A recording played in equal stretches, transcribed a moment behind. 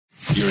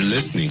You're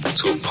listening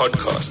to a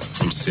podcast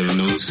from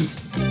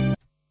 702.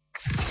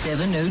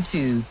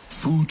 702.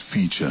 Food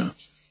Feature.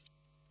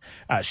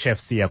 Chef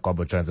Siya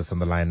Kwabo joins us on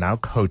the line now,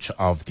 coach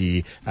of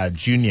the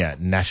Junior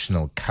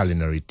National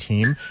Culinary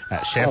Team.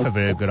 Chef, a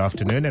very good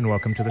afternoon and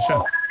welcome to the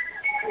show.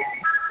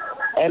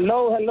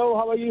 Hello,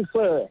 how are you,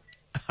 sir?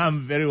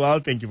 I'm very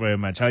well, thank you very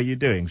much. How are you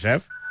doing,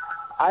 Chef?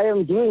 I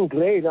am doing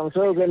great. I'm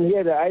sure you can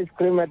hear the ice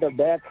cream at the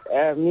back,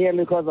 merely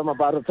because I'm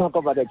about to talk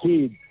about the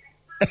kids.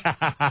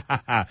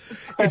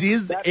 It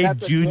is a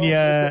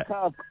junior...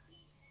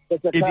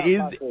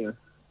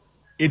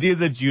 It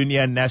is a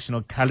junior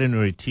national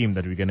culinary team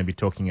that we're going to be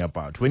talking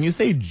about. When you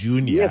say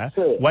junior,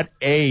 yes, what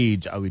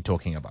age are we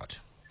talking about?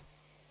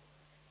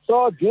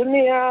 So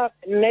junior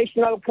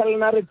national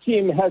culinary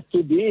team has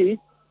to be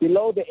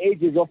below the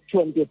ages of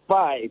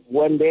 25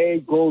 when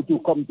they go to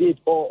compete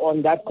or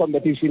on that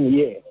competition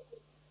year.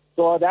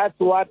 So that's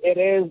what it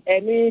is.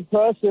 Any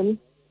person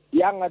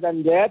younger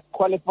than that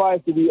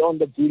qualifies to be on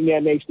the junior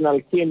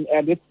national team,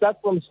 and it starts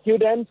from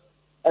students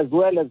as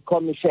well as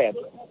commissioners.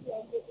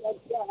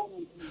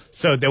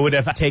 So they would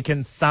have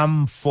taken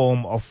some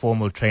form of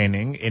formal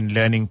training in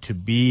learning to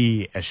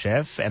be a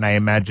chef, and I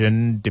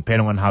imagine,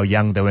 depending on how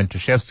young they went to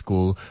chef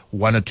school,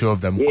 one or two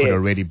of them could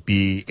already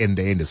be in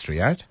the industry,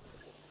 right?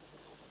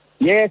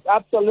 Yes,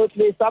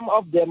 absolutely. Some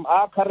of them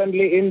are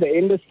currently in the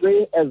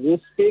industry as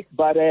we speak,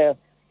 but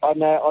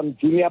on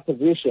junior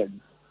positions.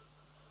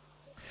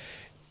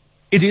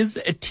 It is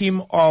a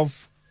team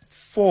of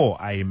 4,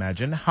 I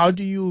imagine. How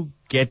do you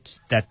get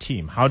that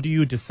team? How do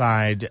you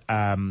decide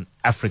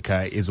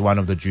Africa is one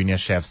of the junior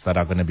chefs that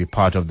are going to be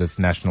part of this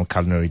national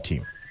culinary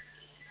team?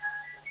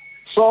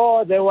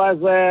 So there was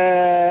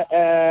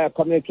a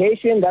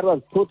communication that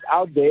was put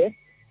out there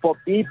for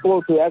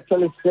people to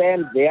actually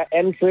send their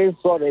entries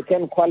so they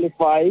can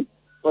qualify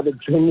for the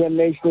junior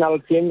national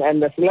team.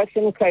 And the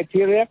selection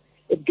criteria,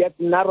 it gets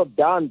narrowed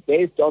down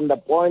based on the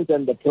points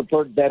and the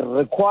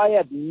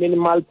required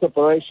minimal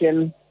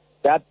preparation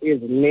that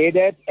is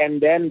needed, and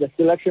then the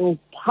selection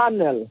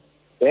panel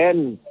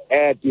then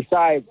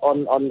decides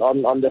on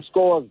the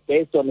scores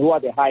based on who are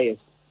the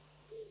highest.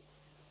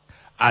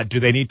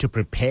 Do they need to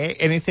prepare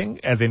anything,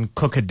 as in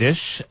cook a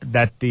dish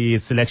that the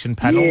selection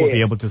panel will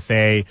be able to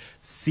say,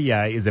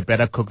 Siya is a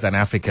better cook than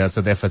Africa,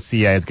 so therefore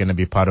Siya is going to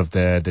be part of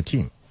the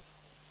team?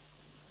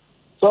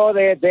 So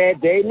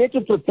they need to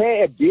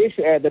prepare a dish.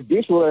 The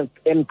dish will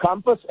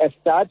encompass a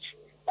starch,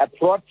 a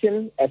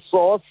protein, a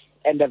sauce,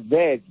 and a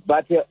veg.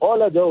 But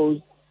all of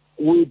those,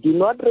 we do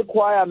not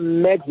require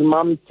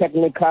maximum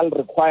technical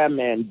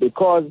requirement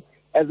because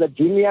as a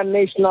junior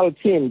national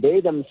team,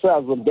 they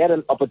themselves will get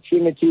an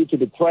opportunity to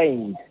be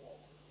trained.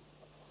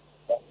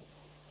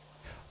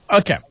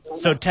 Okay,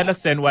 so tell us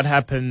then what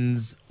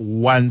happens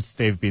once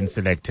they've been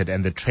selected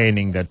and the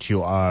training that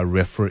you are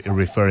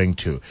referring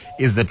to.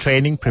 Is the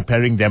training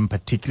preparing them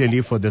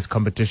particularly for this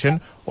competition,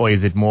 or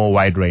is it more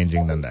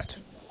wide-ranging than that?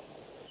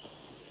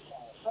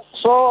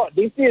 So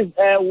this is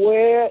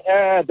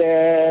where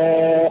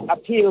the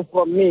appeal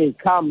from me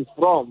comes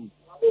from.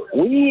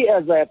 We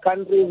as a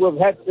country, we've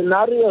had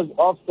scenarios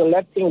of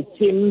selecting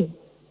teams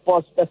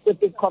for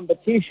specific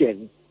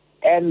competitions,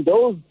 and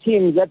those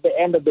teams at the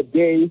end of the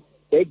day,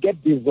 they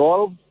get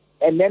dissolved,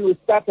 and then we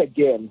start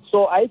again.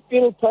 So I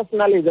feel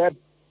personally that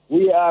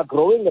we are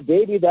growing a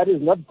baby that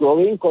is not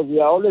growing because we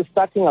are always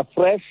starting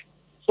afresh.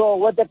 So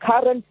with the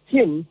current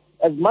team,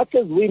 as much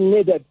as we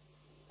needed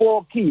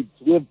 4 kids,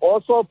 we've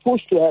also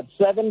pushed to have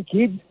 7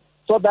 kids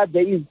so that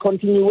there is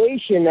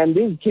continuation and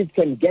these kids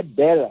can get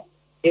better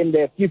in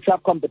their future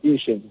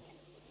competitions.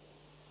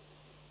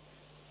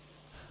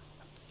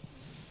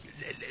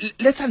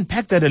 Let's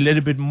unpack that a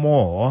little bit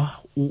more.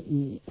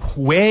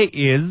 Where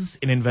is,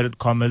 in inverted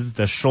commas,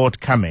 the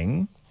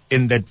shortcoming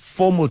in that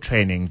formal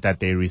training that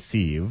they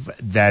receive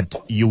that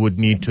you would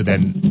need to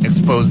then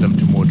expose them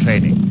to more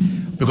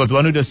training? Because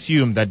one would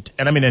assume that,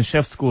 and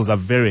chef schools are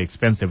very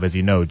expensive, as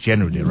you know,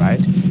 generally,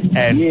 right?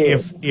 And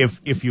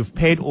if you've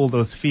paid all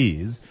those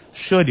fees,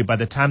 surely by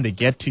the time they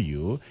get to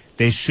you,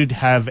 they should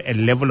have a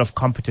level of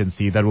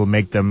competency that will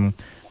make them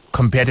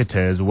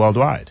competitors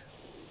worldwide.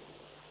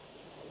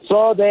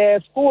 So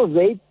the schools,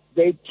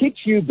 they teach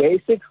you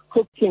basic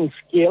cooking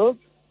skills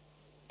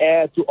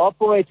to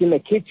operate in the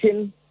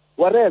kitchen,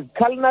 whereas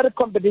culinary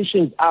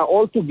competitions are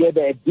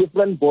altogether a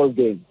different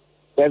ballgame.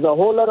 There's a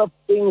whole lot of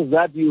things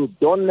that you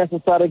don't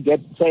necessarily get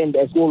trained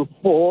at school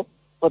for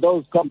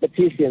those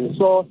competitions.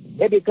 So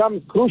it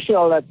becomes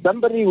crucial that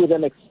somebody with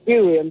an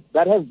experience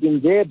that has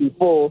been there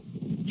before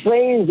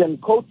trains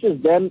and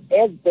coaches them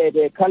as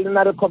the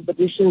culinary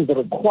competitions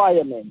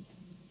requirements.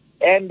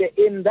 And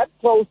in that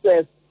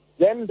process,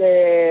 then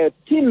the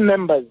team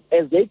members,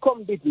 as they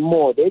compete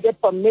more, they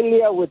get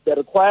familiar with the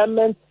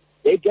requirements,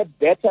 they get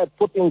better at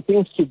putting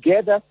things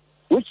together,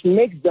 which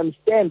makes them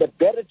stand a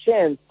better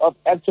chance of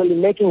actually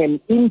making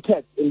an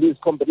impact in these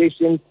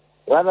competitions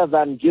rather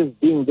than just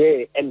being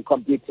there and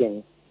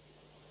competing.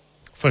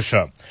 For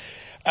sure.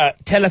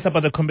 Tell us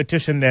about the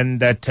competition then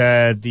that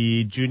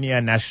the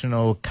Junior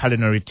National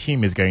Culinary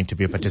Team is going to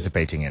be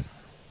participating in.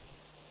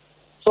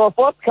 So So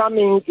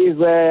forthcoming is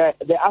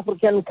the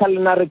African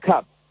Culinary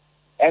Cup.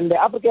 And the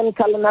African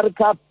Culinary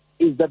Cup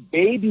is the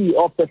baby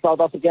of the South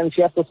African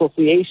Chefs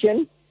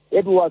Association.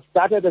 It was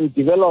started and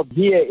developed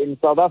here in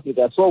South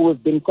Africa. So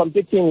we've been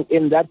competing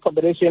in that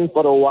competition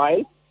for a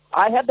while.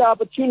 I had the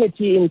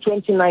opportunity in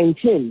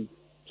 2019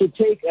 to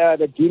take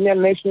the junior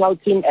national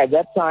team at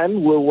that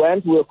time. We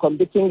were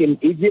competing in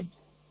Egypt,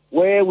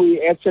 where we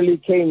actually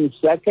came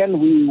second.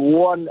 We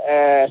won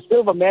a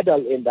silver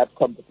medal in that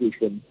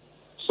competition.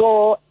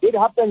 So it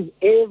happens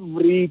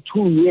every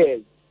 2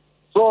 years.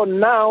 So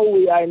now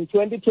we are in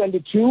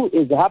 2022.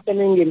 It's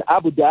happening in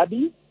Abu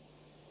Dhabi.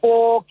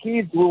 4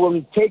 kids, we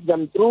will take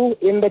them through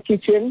in the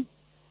kitchen.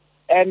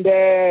 And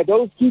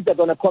those kids are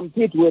going to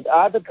compete with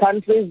other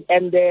countries.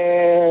 And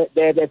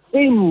the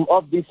theme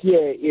of this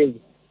year is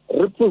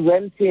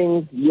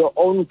representing your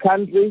own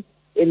country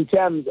in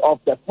terms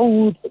of the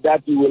food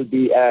that you will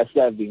be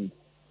serving.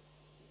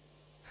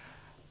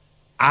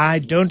 I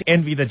don't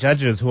envy the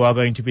judges who are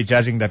going to be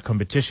judging that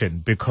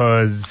competition,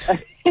 because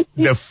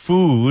the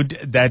food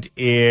that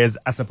is,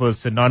 I suppose,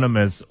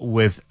 synonymous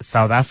with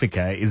South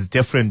Africa is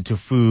different to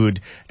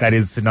food that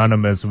is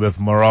synonymous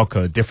with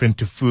Morocco, different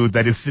to food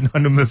that is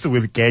synonymous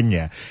with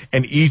Kenya.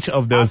 And each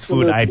of those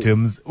food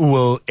items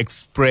will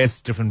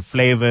express different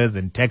flavors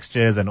and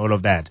textures and all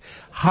of that.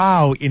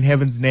 How, in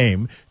heaven's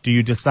name, do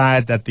you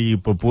decide that the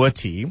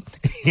bobotie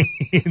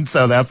in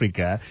South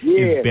Africa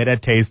is better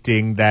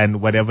tasting than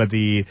whatever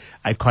the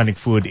iconic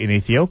food in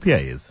Ethiopia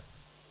is?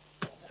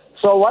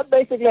 So what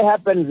basically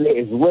happens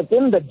is,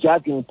 within the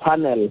judging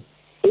panel,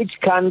 each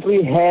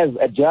country has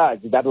a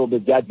judge that will be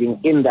judging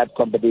in that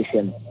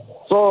competition.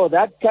 So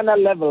that kind of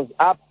levels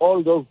up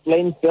all those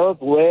playing fields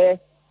where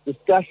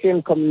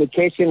discussion,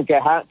 communication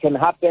can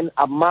happen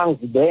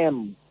amongst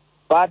them.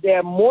 But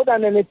more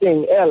than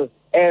anything else,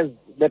 as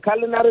the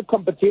culinary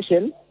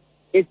competition,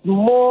 it's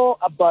more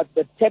about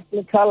the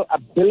technical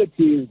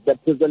abilities, the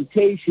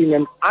presentation,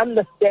 and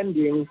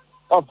understanding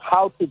of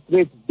how to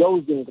treat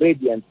those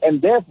ingredients.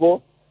 And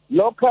therefore,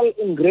 local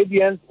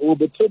ingredients will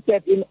be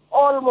treated in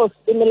almost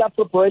similar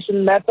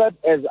preparation method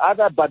as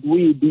other, but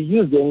we'll be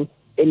using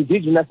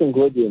indigenous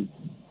ingredients.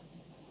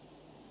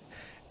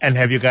 And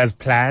have you guys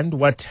planned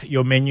what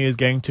your menu is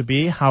going to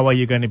be? How are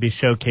you going to be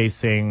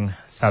showcasing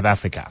South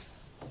Africa?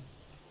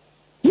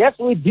 Yes,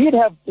 we did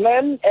have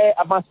planned.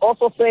 I must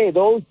also say,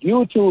 though,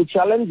 due to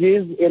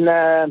challenges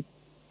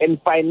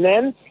in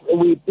finance,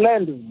 we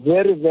planned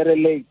very,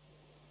 very late.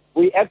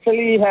 We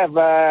actually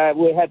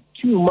we had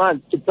 2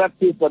 months to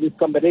practice for this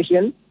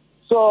competition.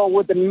 So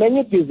with the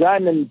menu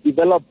design and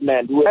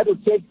development, we had to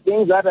take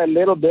things that are a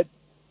little bit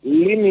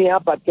linear,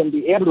 but can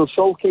be able to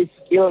showcase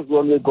skills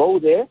when we go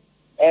there.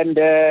 And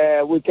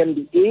we can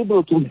be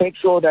able to make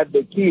sure that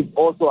the kids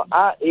also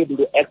are able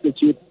to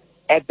execute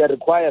at the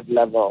required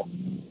level.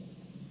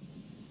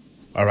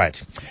 All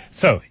right.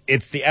 So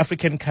it's the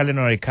African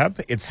Culinary Cup.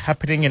 It's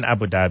happening in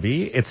Abu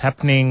Dhabi. It's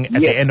happening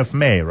at the end of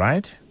May,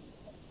 right?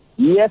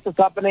 Yes, it's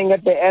happening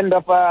at the end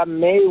of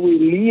May. We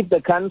leave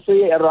the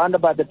country around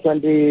about the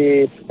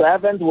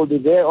 27th. We'll be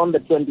there on the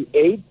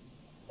 28th.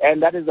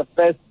 And that is the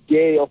first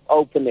day of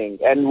opening.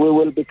 And we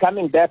will be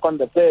coming back on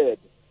the 3rd.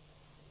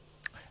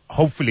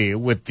 Hopefully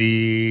with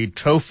the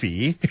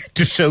trophy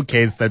to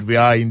showcase that we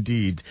are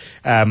indeed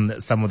some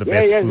of the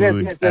best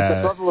food. Yes,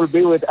 the trophy will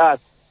be with us.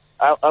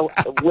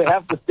 We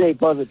have to stay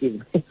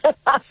positive.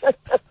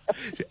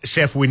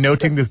 Chef, we're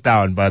noting this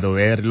down, by the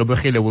way.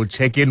 Lobogile will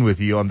check in with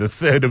you on the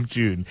 3rd of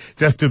June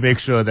just to make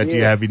sure that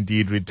you have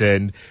indeed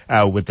returned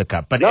with the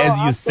cup. But as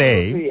you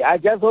say, I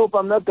just hope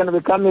I'm not going to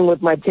be coming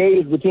with my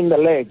tail between the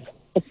legs.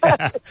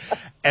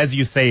 As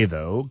you say,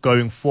 though,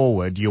 going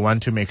forward, you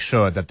want to make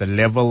sure that the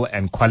level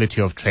and quality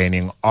of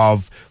training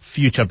of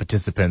future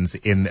participants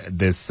in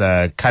this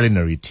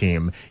culinary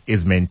team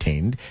is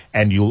maintained,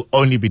 and you'll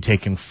only be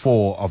taking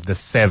 4 of the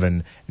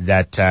 7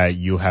 that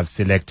you have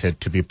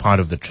selected to be part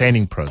of the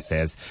training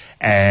process.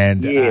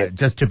 And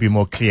just to be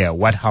more clear,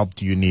 what help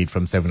do you need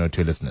from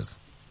 702 listeners?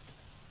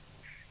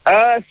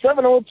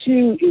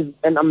 702 is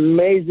an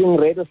amazing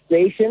radio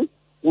station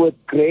with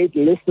great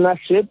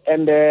listenership,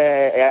 and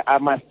I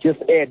must just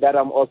add that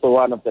I'm also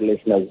one of the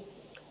listeners.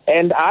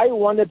 And I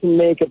wanted to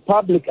make a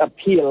public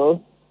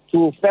appeal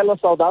to fellow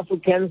South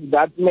Africans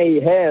that may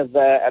have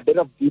a bit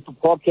of deep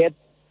pockets,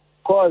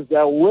 because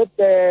with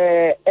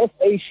the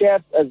SA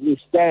chefs as we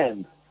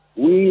stand,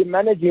 we're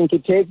managing to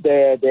take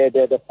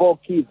the 4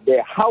 kids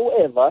there.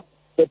 However,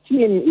 the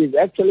team is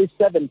actually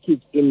 7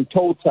 kids in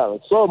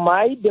total. So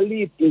my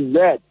belief is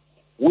that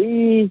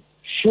we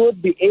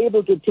should be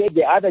able to take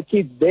the other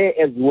kids there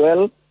as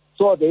well,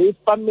 so they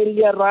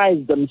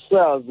familiarize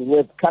themselves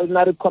with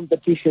culinary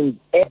competitions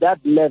at that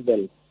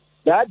level.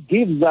 That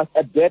gives us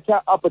a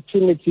better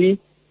opportunity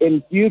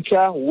in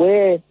future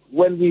where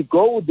when we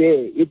go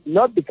there, it's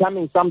not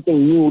becoming something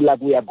new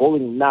like we are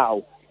going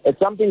now. It's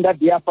something that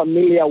they are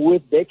familiar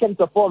with. They can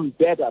perform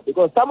better,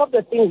 because some of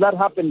the things that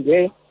happen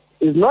there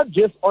is not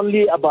just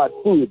only about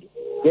food.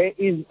 There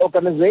is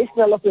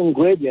organizational of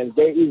ingredients.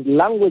 There is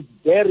language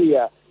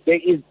barrier. There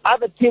is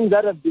other teams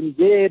that have been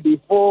there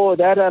before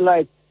that are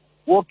like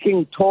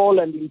walking tall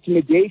and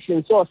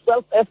intimidation. So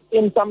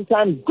self-esteem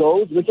sometimes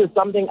goes, which is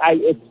something I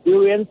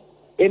experienced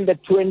in the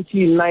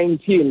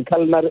 2019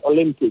 Culinary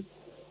Olympics.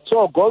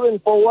 So going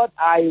forward,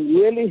 I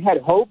really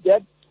had hoped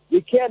that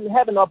we can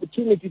have an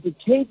opportunity to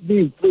take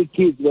these 3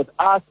 kids with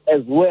us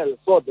as well.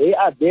 So they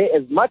are there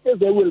as much as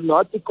they will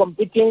not be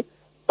competing,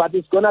 but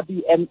it's going to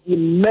be an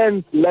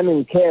immense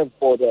learning curve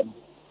for them.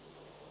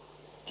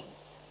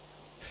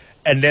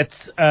 And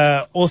let's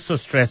also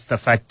stress the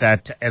fact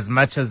that as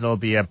much as they'll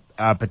be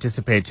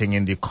participating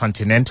in the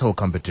continental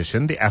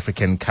competition, the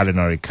African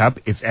Culinary Cup,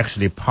 it's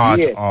actually part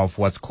of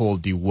what's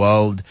called the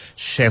World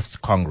Chefs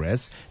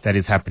Congress that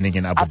is happening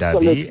in Abu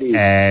Dhabi.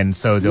 And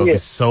so there'll be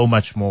so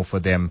much more for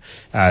them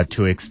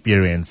to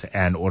experience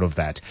and all of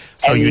that.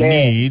 So you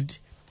need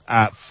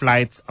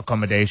flights,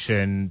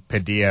 accommodation, per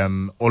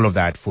diem, all of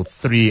that for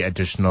 3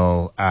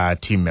 additional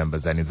team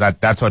members. And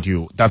that's what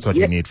you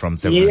need from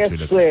 702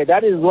 Yes, sir.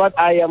 That is what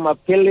I am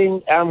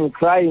appealing, I'm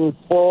crying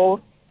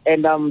for,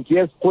 and I'm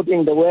just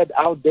putting the word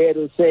out there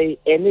to say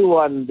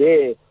anyone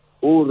there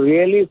who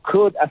really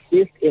could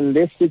assist in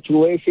this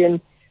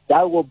situation,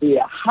 that will be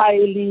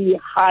highly,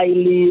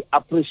 highly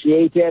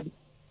appreciated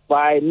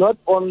by not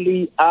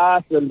only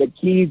us and the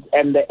kids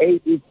and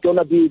it's going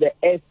to be the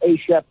SA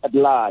chef at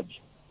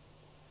large.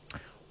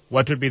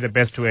 What would be the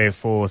best way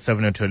for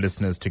 702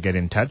 listeners to get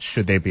in touch?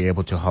 Should they be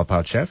able to help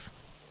out, Chef?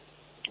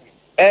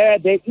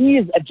 There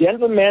is a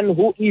gentleman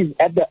who is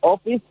at the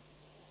office.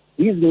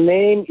 His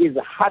name is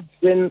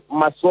Hudson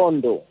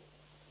Masondo.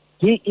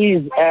 He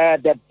is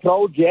the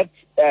project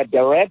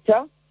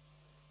director.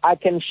 I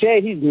can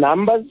share his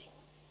numbers.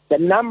 The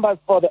numbers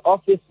for the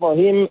office for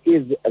him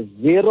is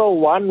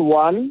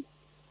 011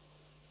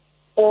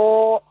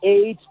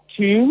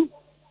 482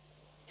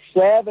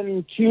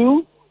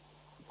 7250.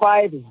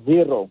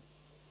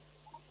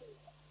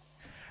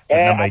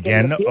 Number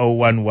again,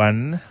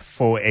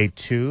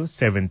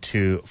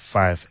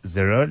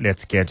 011-482-7250.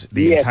 Let's get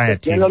the entire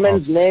team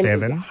of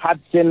 7. Is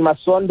Hudson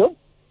Masondo.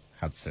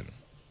 Hudson.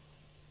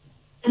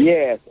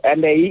 Yes,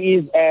 and he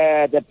is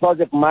the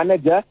project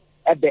manager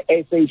at the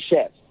SA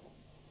Chefs.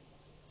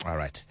 All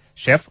right.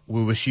 Chef,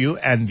 we wish you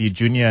and the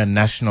junior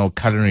national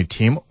culinary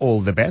team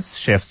all the best.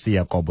 Chef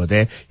Siya Kobo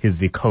there. He's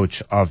the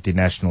coach of the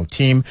national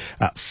team.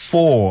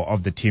 4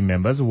 of the team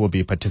members will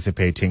be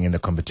participating in the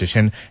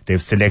competition.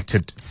 They've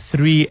selected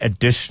 3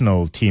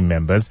 additional team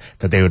members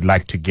that they would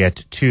like to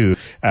get to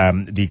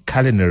the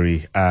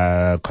culinary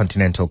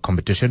continental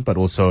competition, but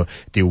also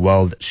the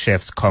World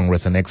Chefs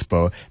Congress and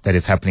Expo that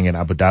is happening in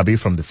Abu Dhabi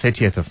from the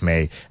 30th of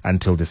May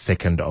until the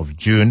 2nd of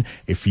June.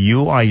 If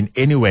you are in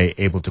any way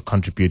able to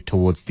contribute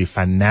towards the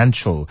financial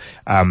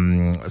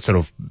sort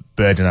of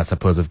burden, I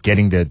suppose, of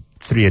getting the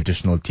 3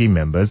 additional team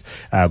members,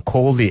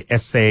 call the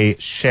SA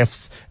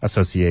Chefs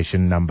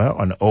Association number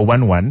on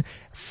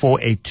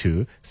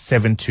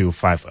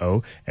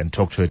 011-482-7250 and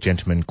talk to a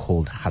gentleman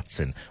called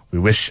Hudson. We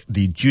wish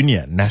the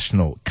junior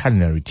national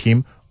culinary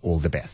team all the best.